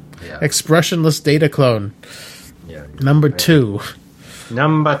 Yeah. Expressionless data clone. Yeah. Number 2.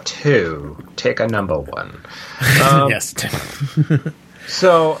 Number 2. Take a number 1. Yes.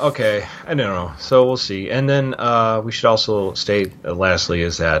 So, okay, I don't know. So we'll see. And then we should also state, lastly,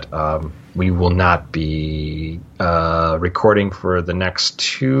 is that we will not be recording for the next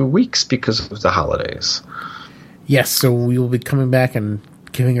 2 weeks because of the holidays. Yes, so we will be coming back and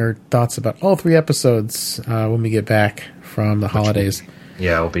giving our thoughts about all 3 episodes when we get back from the holidays.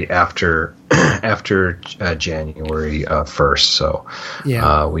 Yeah, it'll be after January 1st. So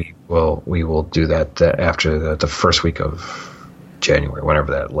we will do that after the first week of January,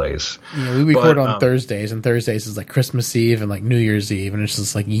 whenever that lays. Yeah, we record on Thursdays, and Thursdays is like Christmas Eve and like New Year's Eve, and it's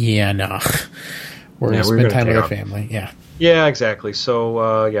just like, we're gonna spend time with our family. Yeah. Yeah, exactly.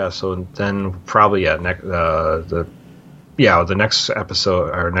 So so then probably the next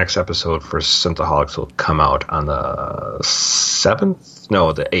episode, our next episode for Synthaholics will come out on the 7th?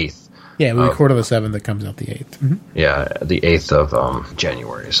 No, the 8th. Yeah, we record on the 7th, that comes out the 8th. Mm-hmm. Yeah, the 8th of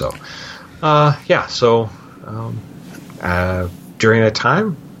January. So, during that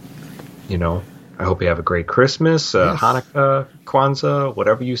time, I hope you have a great Christmas, Hanukkah, Kwanzaa,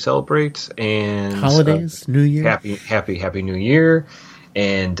 whatever you celebrate, and holidays, New Year. Happy New Year,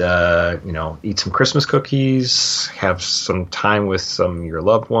 and eat some Christmas cookies, have some time with some of your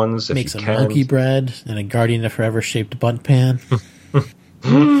loved ones. Make some monkey bread and a Guardian of Forever shaped bunt pan.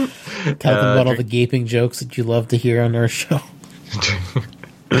 Tell them about all the gaping jokes that you love to hear on our show.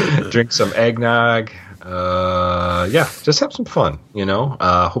 Drink some eggnog. Just have some fun,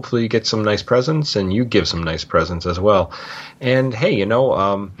 hopefully you get some nice presents and you give some nice presents as well. And hey,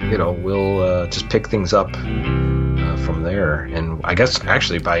 we'll just pick things up from there. And I guess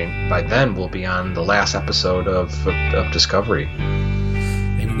actually by then we'll be on the last episode of Discovery.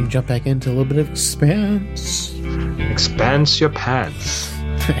 And you can jump back into a little bit of Expanse. Expanse your pants.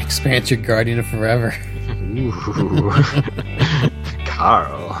 Expanse your Guardian of Forever. Ooh.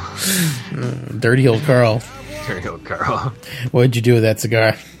 Carl. Dirty old Carl. Dirty old Carl. What'd you do with that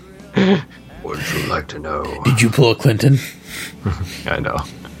cigar? Would you like to know? Did you pull a Clinton? I know.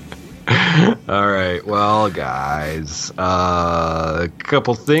 All right. Well, guys, a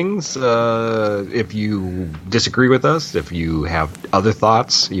couple things. If you disagree with us, if you have other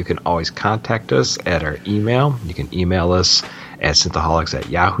thoughts, you can always contact us at our email. You can email us at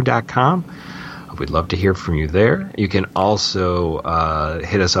synthaholics@yahoo.com. We'd love to hear from you there. You can also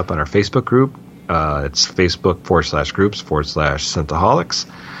hit us up on our Facebook group. It's Facebook.com/groups/Synthaholics.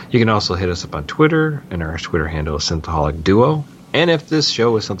 You can also hit us up on Twitter, and our Twitter handle is Synthaholic Duo. And if this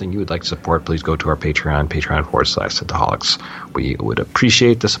show is something you would like to support, please go to our Patreon, Patreon.com/Synthaholics. We would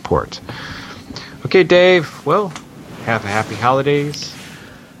appreciate the support. Okay, Dave. Well, have a happy holidays.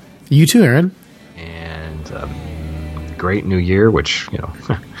 You too, Aaron. And great new year, which,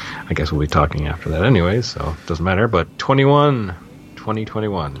 I guess we'll be talking after that anyway, so it doesn't matter. But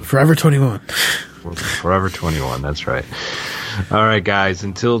 2021. Forever 21. Forever 21, that's right. All right, guys,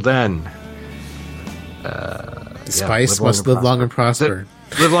 until then. Spice must live long and prosper.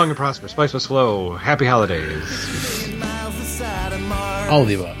 Live long and prosper. Spice must flow. Happy holidays. All of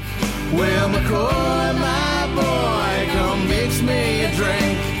the above. Well, McCoy, my boy, come mix me a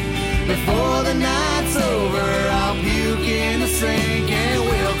drink. Before the night's over, I'll puke in the sink, and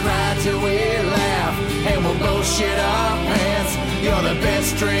we'll cry till we laugh, and we'll both shit our pants. You're the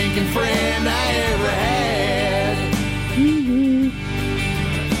best drinking friend I ever had.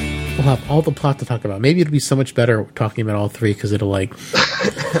 We'll have all the plot to talk about. Maybe it'll be so much better talking about all three, because it'll I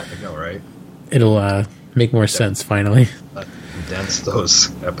know, right? It'll make more sense finally. Condense those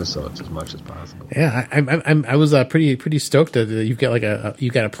episodes as much as possible. Yeah, I was pretty stoked that you've got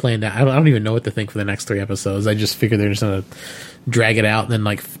you've got a plan. I don't even know what to think for the next 3 episodes. I just figured they're just gonna drag it out and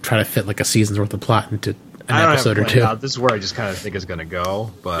then try to fit a season's worth of plot into an episode or 2. This is where I just kind of think it's gonna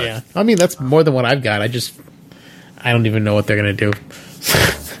go. But yeah, I mean that's more than what I've got. I don't even know what they're gonna do.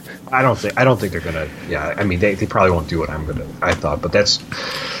 I don't think they're gonna. Yeah, I mean they probably won't do what I thought, but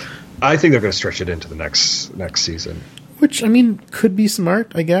I think they're gonna stretch it into the next season. Which, I mean, could be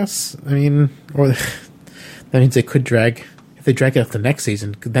smart, I guess. I mean, or that means they could drag. If they drag it out the next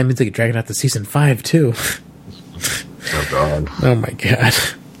season, that means they could drag it out to season 5 too. Oh God! Oh my God!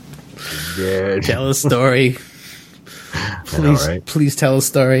 Yeah. Tell a story. Please, right? Please tell a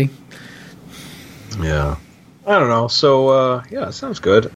story. Yeah. I don't know. So, yeah, sounds good.